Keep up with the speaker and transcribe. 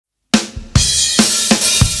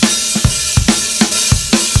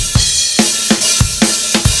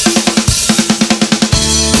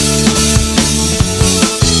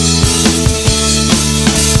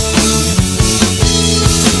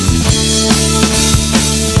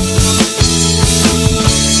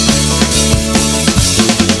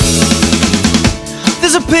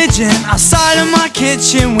There's a pigeon outside of my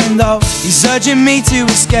kitchen window. He's urging me to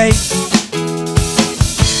escape.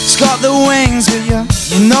 He's got the wings, but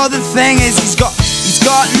you know the thing is he's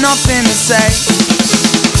got nothing to say.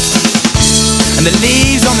 And the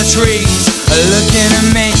leaves on the trees are looking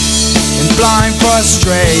at me in blind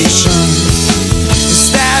frustration.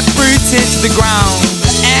 Instead rooted to the ground.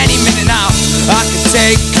 Any minute now I could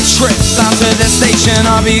take a trip down to the station.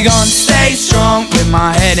 I'll be gone. Stay strong with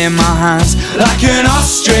my head in my hands, like an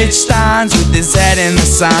ostrich stands with his head in the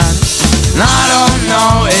sand. And I don't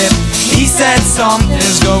know if he said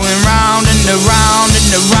something's going round and around and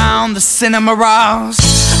around the cinema rails.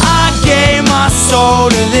 I gave my soul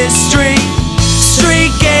to this street, the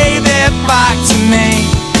street gave it back to me.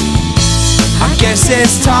 I guess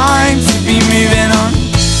it's time to be moving on.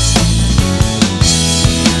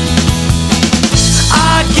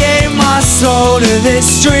 I gave my soul to this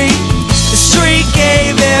street, the street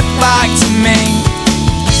gave it back to me.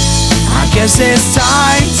 I guess it's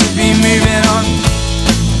time to be moving on.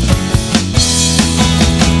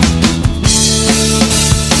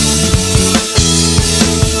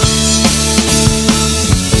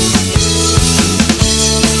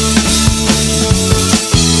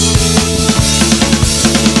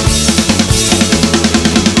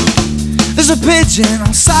 There's a pigeon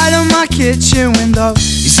outside of my kitchen window.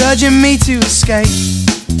 He's urging me to escape.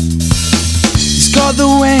 He's got the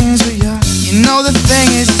wings, but you know the thing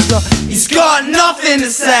is he's got nothing to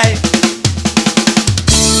say.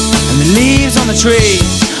 And the leaves on the trees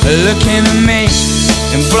are looking at me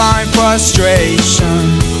in blind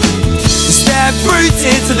frustration. Instead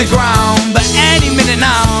rooted to the ground, but any minute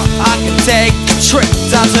now I can take a trip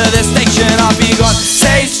down to the station. I'll be gone.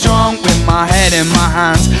 Stay strong with my head in my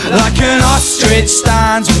hands, like an ostrich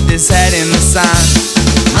stands with his head in the sand.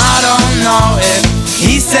 I don't know if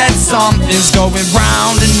he said something's going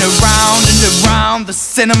round and around and around the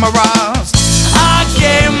cinema rails. I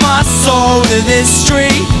gave my soul to this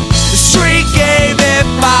street, the street gave it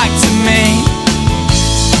back to me.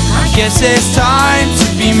 I guess it's time to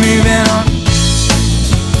be moving on.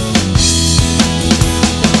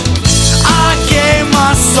 I gave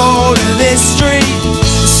my soul to this street,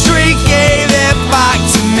 the street gave it back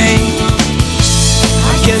to me.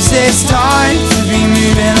 I guess it's time